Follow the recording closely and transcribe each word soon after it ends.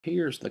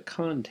Here's the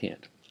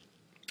content.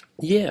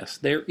 Yes,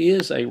 there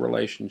is a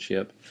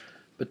relationship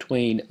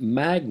between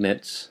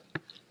magnets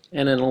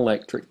and an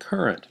electric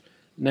current.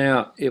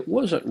 Now, it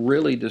wasn't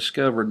really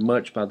discovered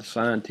much by the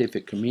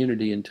scientific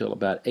community until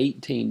about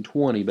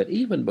 1820, but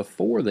even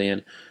before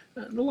then,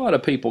 a lot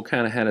of people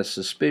kind of had a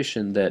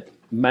suspicion that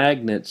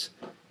magnets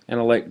and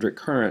electric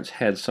currents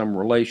had some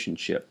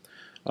relationship.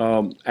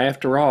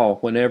 After all,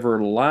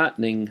 whenever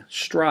lightning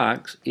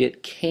strikes,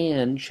 it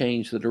can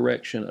change the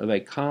direction of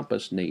a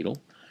compass needle.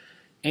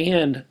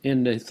 And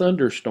in the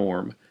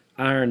thunderstorm,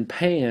 iron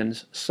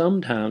pans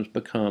sometimes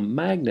become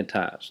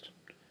magnetized.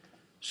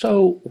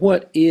 So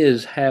what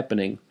is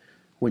happening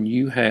when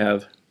you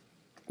have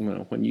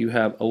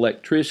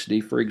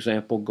electricity, for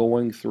example,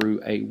 going through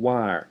a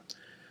wire?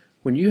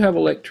 When you have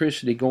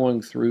electricity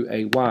going through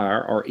a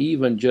wire, or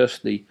even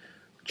just the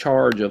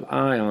charge of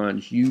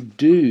ions, you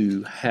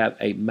do have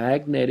a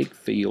magnetic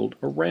field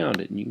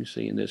around it. And you can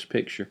see in this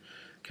picture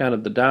kind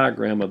of the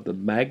diagram of the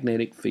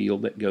magnetic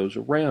field that goes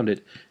around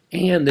it.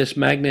 And this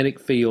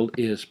magnetic field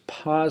is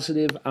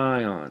positive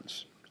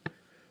ions.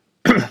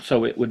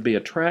 So it would be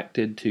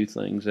attracted to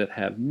things that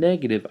have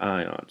negative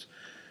ions.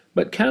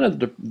 But kind of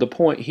the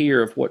point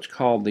here of what's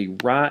called the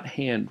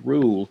right-hand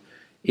rule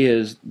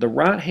is the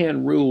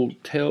right-hand rule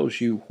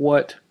tells you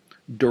what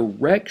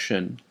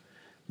direction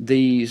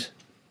this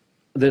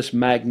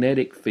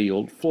magnetic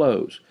field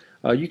flows.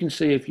 You can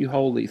see if you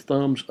hold the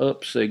thumbs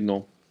up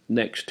signal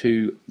next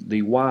to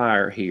the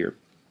wire here,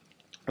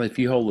 if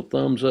you hold the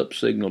thumbs up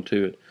signal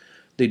to it,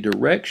 the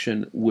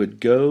direction would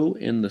go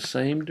in the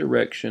same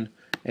direction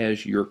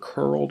as your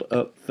curled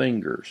up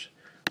fingers.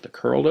 The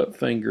curled up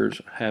fingers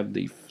have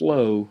the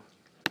flow,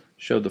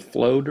 show the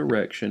flow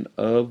direction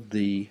of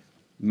the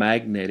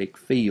magnetic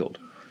field.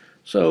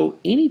 So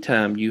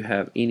anytime you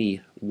have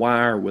any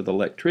wire with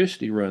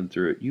electricity run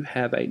through it, you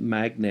have a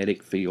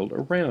magnetic field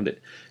around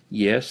it.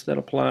 Yes, that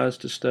applies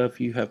to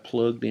stuff you have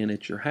plugged in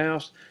at your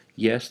house.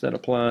 Yes, that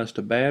applies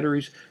to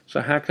batteries.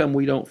 So how come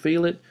we don't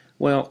feel it?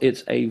 Well,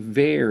 it's a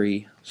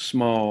very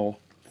small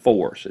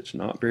force. It's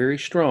not very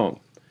strong.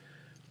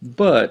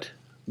 But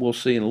we'll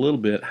see in a little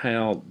bit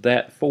how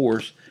that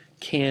force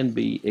can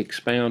be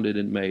expounded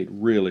and made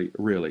really,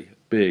 really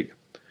big.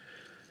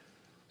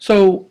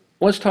 So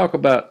let's talk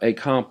about a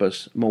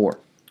compass more.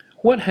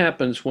 What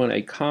happens when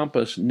a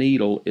compass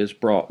needle is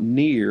brought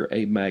near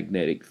a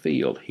magnetic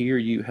field? Here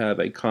you have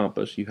a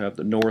compass, you have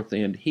the north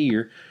end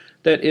here,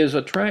 that is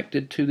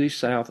attracted to the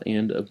south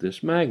end of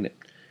this magnet.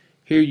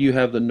 Here you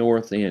have the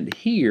north end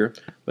here,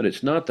 but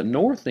it's not the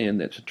north end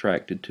that's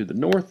attracted to the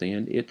north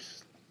end,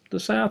 it's the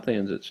south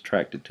end that's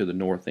attracted to the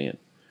north end.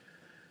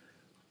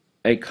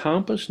 A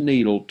compass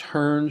needle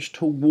turns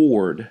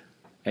toward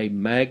a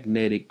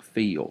magnetic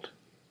field.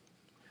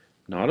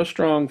 Not a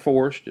strong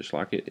force, just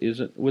like it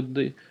isn't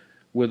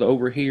with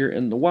over here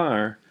in the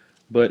wire,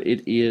 but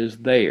it is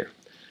there.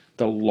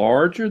 The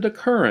larger the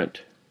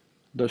current,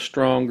 the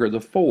stronger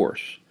the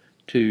force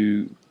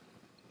to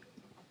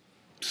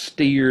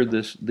steer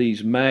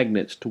these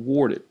magnets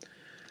toward it.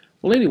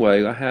 Well,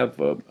 anyway, I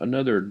have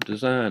another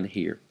design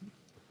here.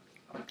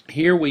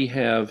 Here we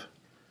have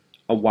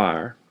a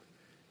wire,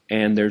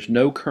 and there's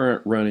no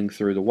current running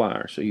through the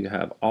wire, so you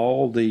have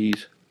all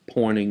these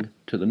pointing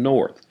to the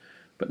north.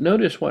 But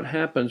notice what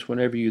happens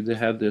whenever you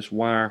have this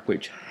wire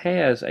which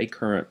has a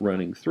current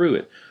running through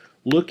it.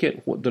 Look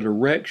at what the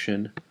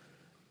direction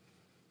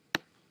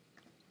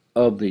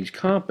of these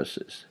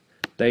compasses.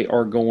 They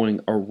are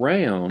going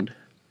around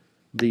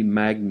the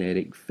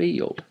magnetic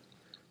field.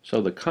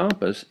 So the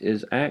compass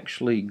is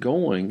actually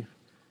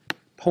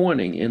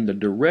pointing in the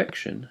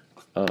direction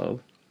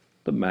of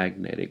the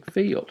magnetic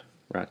field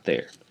right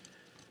there.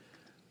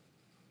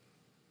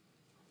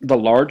 The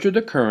larger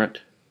the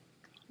current,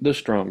 the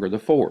stronger the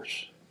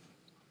force.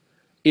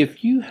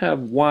 If you have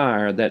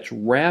wire that's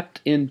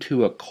wrapped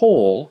into a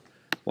coil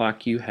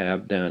like you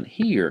have down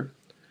here,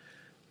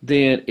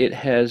 then it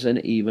has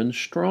an even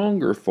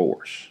stronger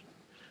force.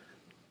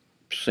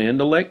 Send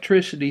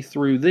electricity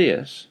through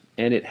this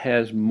and it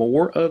has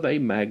more of a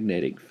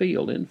magnetic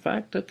field. In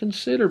fact, a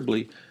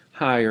considerably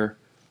higher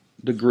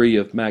degree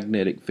of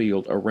magnetic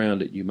field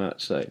around it, you might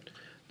say.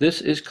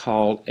 This is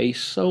called a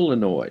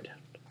solenoid.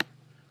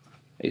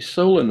 A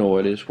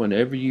solenoid is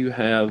whenever you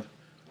have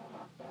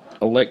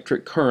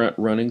electric current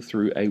running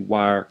through a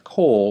wire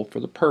coil for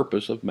the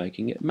purpose of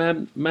making it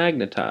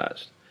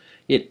magnetized.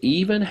 It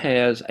even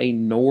has a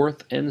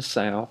north and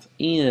south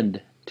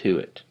end to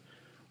it.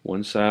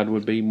 One side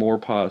would be more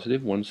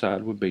positive, one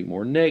side would be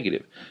more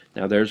negative.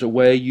 Now there's a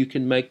way you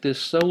can make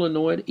this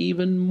solenoid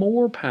even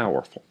more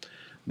powerful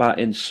by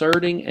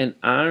inserting an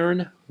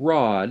iron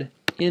rod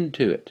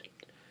into it.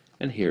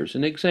 And here's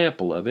an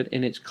example of it,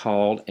 and it's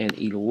called an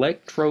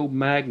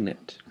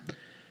electromagnet.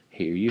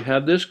 Here you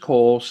have this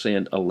coil,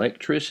 send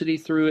electricity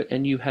through it,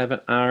 and you have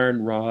an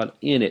iron rod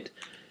in it.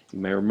 You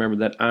may remember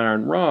that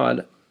iron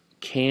rod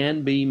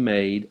can be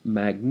made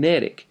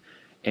magnetic.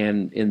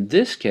 And in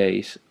this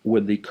case,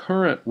 with the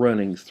current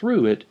running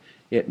through it,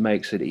 it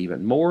makes it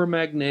even more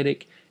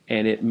magnetic,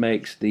 and it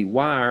makes the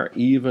wire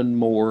even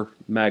more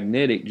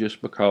magnetic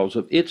just because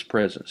of its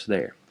presence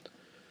there.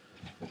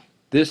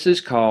 This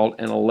is called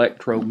an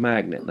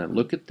electromagnet. Now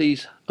look at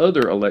these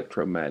other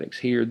electromagnets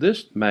here.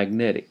 This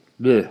magnetic,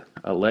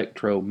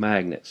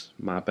 electromagnets,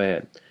 my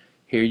bad.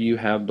 Here you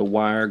have the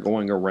wire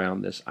going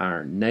around this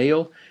iron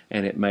nail,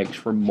 and it makes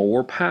for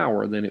more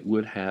power than it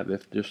would have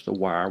if just the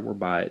wire were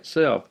by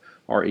itself,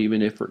 or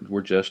even if it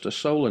were just a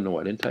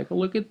solenoid. And take a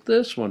look at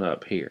this one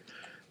up here.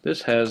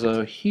 This has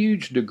a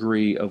huge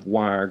degree of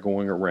wire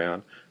going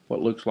around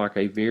what looks like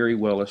a very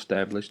well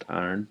established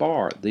iron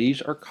bar.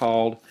 These are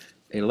called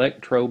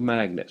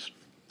electromagnets.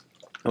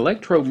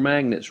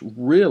 Electromagnets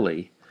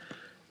really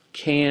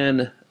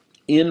can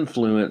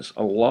influence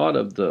a lot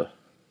of the,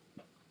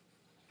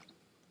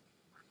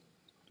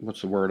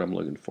 what's the word I'm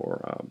looking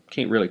for?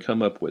 Can't really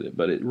come up with it,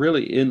 but it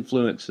really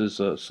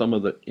influences some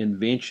of the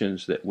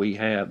inventions that we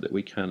have that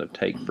we kind of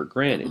take for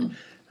granted.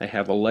 They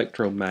have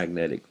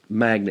electromagnetic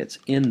magnets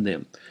in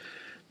them.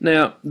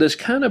 Now, this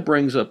kind of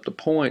brings up the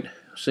point,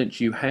 since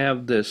you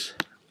have this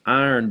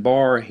iron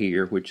bar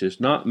here, which is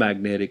not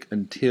magnetic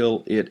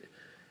until it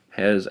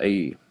has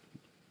a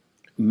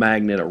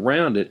magnet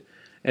around it,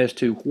 as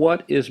to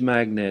what is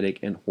magnetic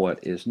and what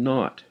is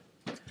not.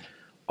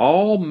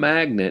 All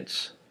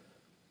magnets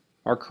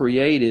are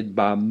created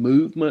by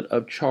movement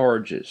of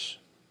charges.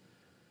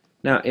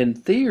 Now, in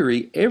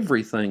theory,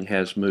 everything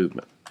has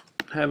movement.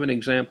 I have an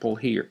example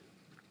here.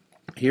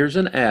 Here's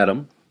an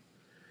atom,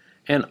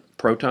 and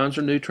protons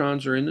or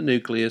neutrons are in the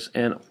nucleus,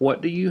 and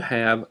what do you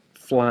have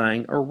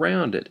flying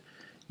around it?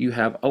 You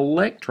have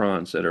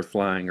electrons that are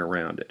flying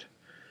around it.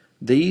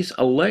 These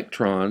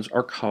electrons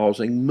are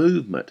causing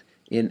movement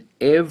in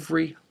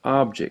every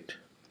object.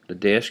 The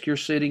desk you're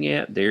sitting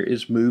at, there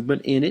is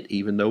movement in it,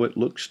 even though it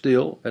looks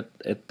still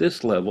at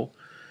this level.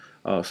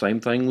 Same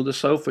thing with the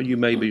sofa you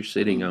may be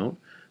sitting on.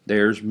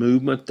 There's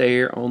movement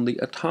there on the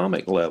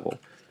atomic level.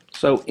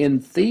 So in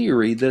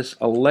theory, this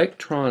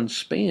electron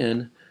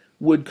spin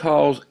would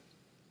cause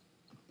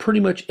pretty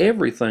much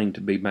everything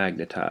to be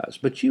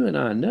magnetized. But you and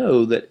I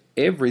know that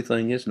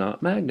everything is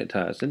not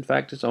magnetized. In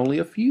fact, it's only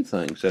a few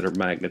things that are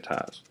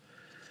magnetized.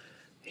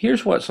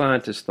 Here's what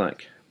scientists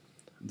think.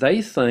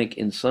 They think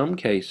in some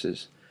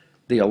cases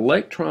the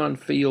electron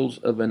fields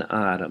of an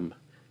atom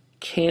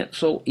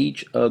cancel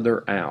each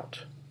other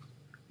out.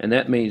 And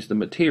that means the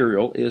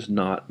material is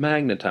not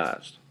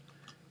magnetized.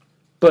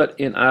 But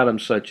in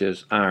items such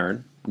as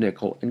iron,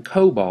 nickel, and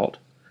cobalt,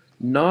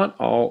 not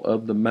all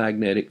of the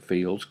magnetic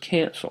fields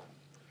cancel.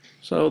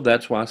 So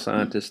that's why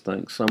scientists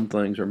think some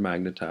things are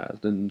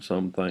magnetized and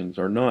some things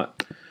are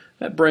not.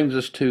 That brings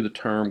us to the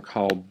term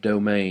called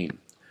domain.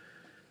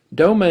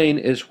 Domain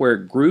is where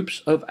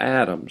groups of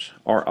atoms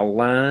are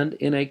aligned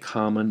in a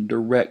common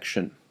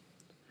direction.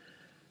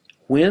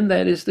 When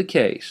that is the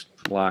case,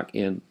 like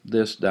in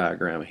this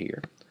diagram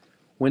here,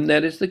 when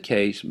that is the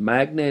case,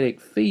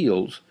 magnetic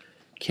fields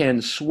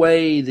can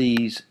sway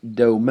these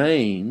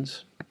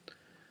domains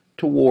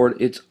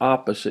toward its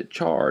opposite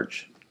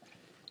charge,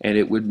 and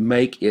it would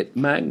make it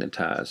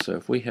magnetized. So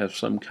if we have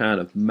some kind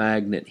of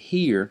magnet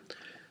here,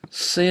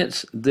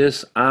 since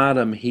this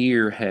atom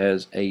here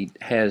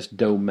has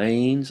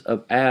domains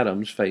of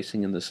atoms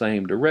facing in the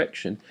same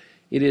direction,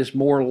 it is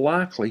more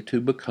likely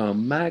to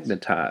become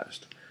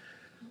magnetized.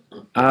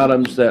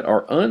 Atoms that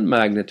are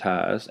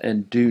unmagnetized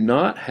and do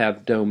not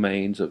have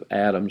domains of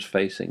atoms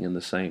facing in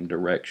the same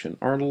direction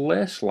are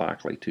less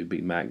likely to be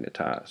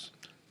magnetized.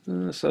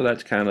 So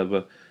that's kind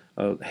of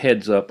a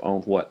heads up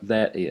on what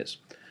that is.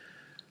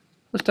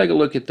 Let's take a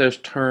look at this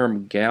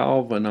term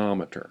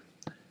galvanometer.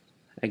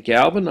 A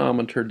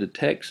galvanometer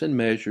detects and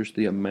measures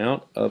the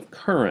amount of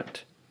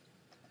current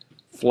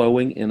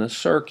flowing in a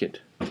circuit.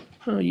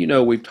 You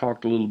know, we've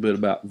talked a little bit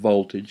about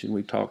voltage, and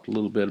we've talked a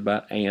little bit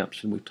about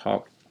amps, and we've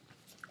talked,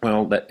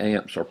 well, that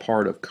amps are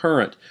part of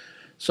current.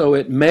 So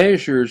it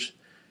measures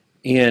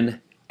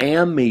in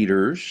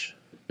ammeters,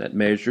 that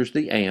measures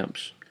the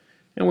amps,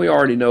 and we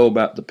already know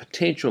about the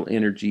potential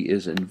energy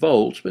is in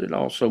volts, but it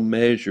also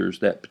measures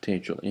that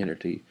potential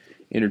energy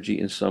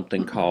in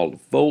something called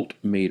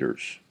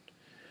voltmeters.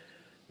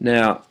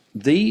 Now,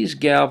 these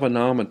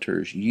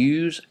galvanometers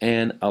use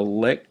an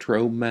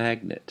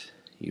electromagnet.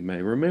 You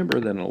may remember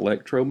that an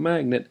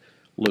electromagnet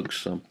looks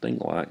something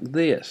like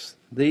this.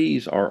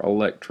 These are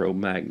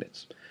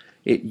electromagnets.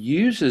 It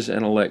uses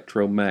an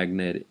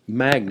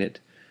electromagnet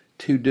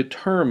to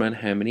determine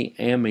how many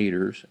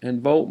ammeters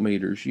and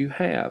voltmeters you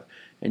have.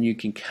 And you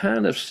can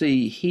kind of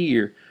see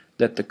here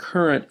that the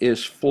current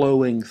is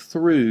flowing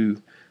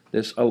through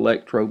this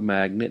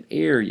electromagnet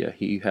area.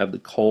 You have the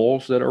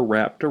coils that are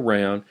wrapped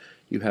around.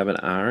 You have an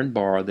iron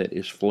bar that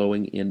is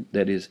flowing in,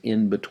 that is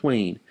in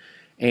between.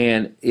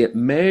 And it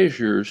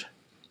measures,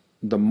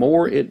 the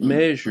more it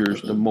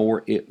measures, the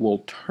more it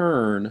will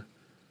turn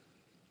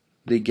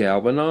the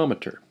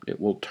galvanometer.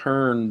 It will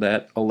turn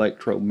that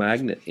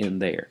electromagnet in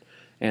there.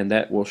 And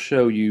that will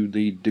show you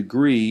the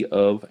degree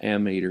of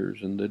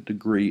ammeters and the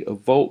degree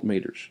of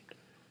voltmeters.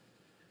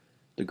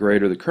 The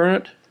greater the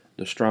current,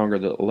 the stronger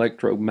the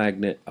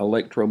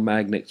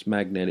electromagnet's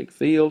magnetic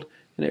field,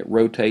 and it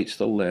rotates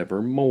the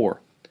lever more.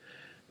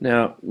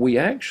 Now, we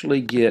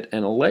actually get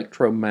an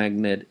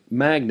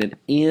magnet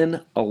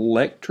in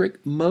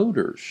electric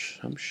motors.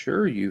 I'm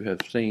sure you have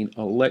seen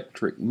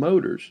electric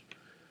motors.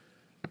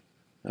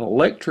 An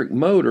electric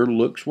motor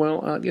looks,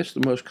 well, I guess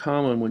the most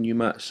common one you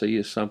might see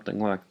is something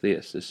like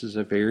this. This is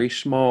a very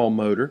small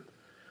motor,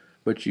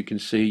 but you can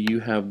see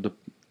you have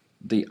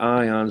the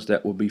ions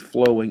that will be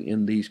flowing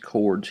in these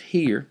cords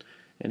here.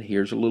 And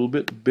here's a little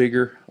bit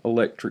bigger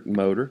electric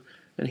motor.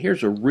 And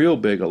here's a real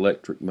big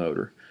electric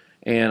motor.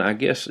 And I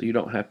guess you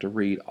don't have to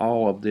read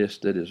all of this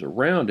that is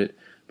around it,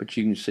 but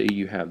you can see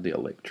you have the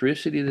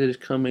electricity that is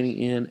coming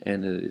in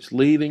and that is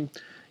leaving.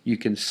 You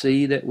can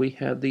see that we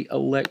have the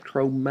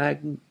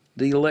electromagnet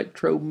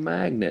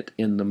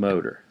in the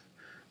motor.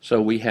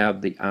 So we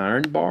have the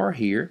iron bar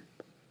here,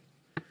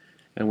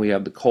 and we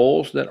have the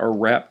coils that are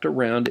wrapped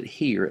around it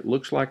here. It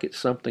looks like it's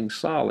something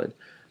solid,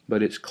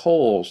 but it's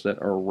coils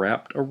that are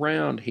wrapped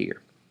around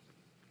here.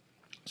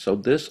 So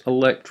this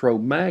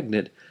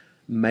electromagnet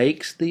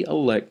makes the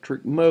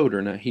electric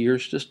motor. Now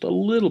here's just a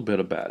little bit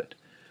about it.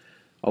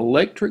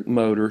 Electric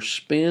motor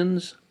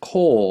spins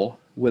coil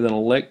with an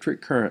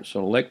electric current. So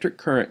electric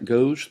current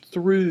goes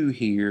through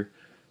here,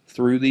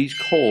 through these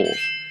coils,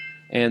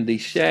 and the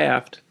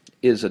shaft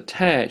is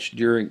attached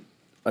doing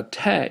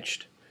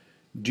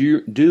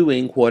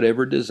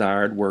whatever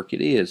desired work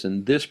it is.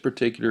 And this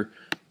particular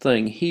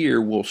thing here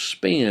will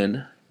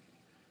spin.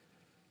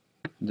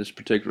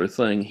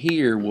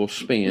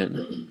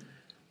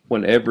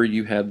 Whenever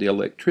you have the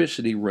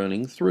electricity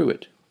running through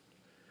it.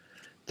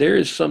 There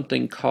is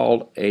something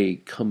called a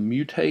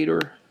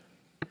commutator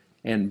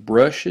and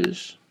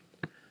brushes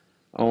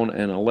on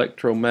an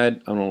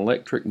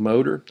electric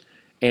motor,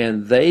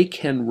 and they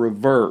can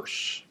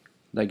reverse.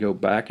 They go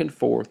back and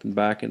forth and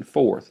back and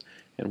forth.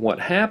 And what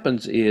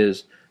happens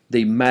is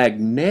the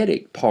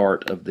magnetic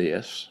part of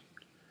this,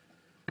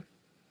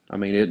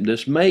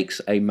 this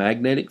makes a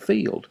magnetic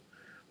field.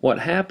 What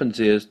happens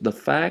is the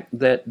fact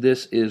that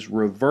this is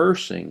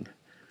reversing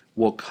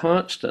will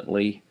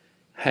constantly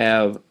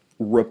have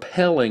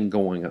repelling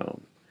going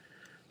on.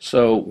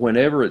 So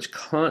whenever it's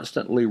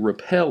constantly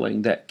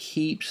repelling, that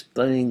keeps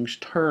things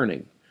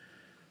turning.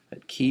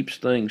 It keeps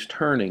things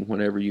turning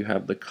whenever you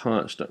have the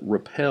constant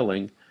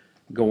repelling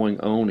going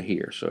on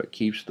here. So it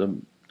keeps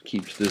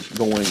this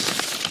going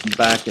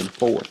back and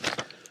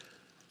forth.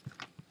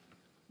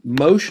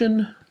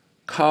 Motion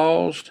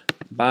caused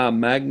by a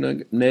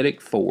magnetic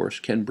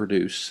force can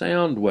produce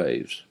sound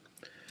waves.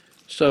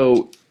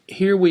 So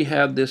here we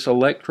have this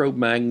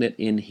electromagnet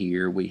in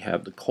here. We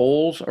have the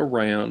coils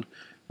around.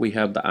 We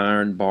have the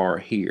iron bar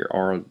here,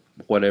 or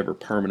whatever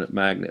permanent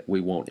magnet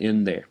we want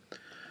in there.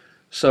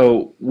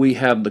 So we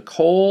have the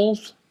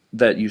coils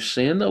that you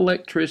send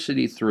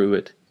electricity through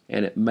it,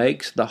 and it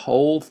makes the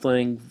whole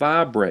thing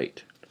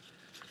vibrate.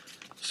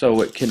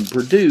 So it can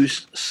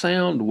produce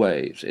sound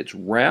waves. It's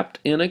wrapped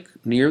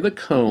near the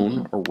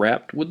cone, or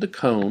wrapped with the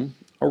cone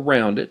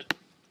around it.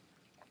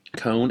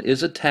 Cone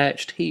is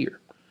attached here.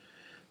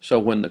 So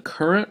when the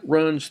current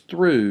runs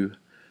through,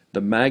 the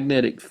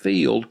magnetic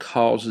field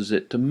causes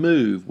it to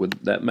move.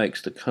 That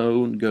makes the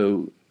cone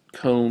go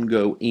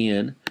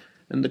in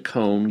and the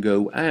cone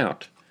go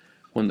out.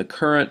 When the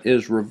current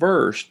is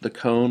reversed, the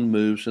cone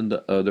moves in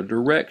the other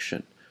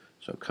direction.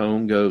 So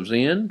cone goes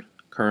in,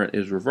 current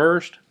is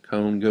reversed,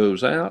 cone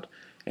goes out,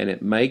 and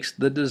it makes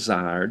the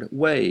desired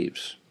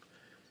waves.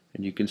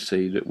 And you can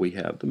see that we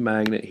have the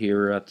magnet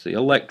here. That's the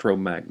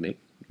electromagnet,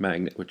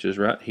 which is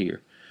right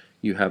here.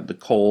 You have the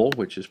coil,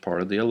 which is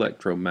part of the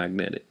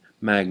electromagnet,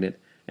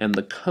 and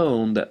the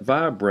cone that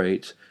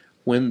vibrates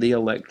when the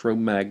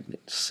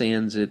electromagnet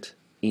sends it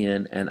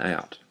in and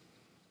out.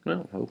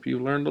 Well, I hope you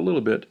learned a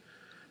little bit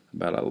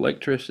about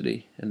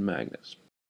electricity and magnets.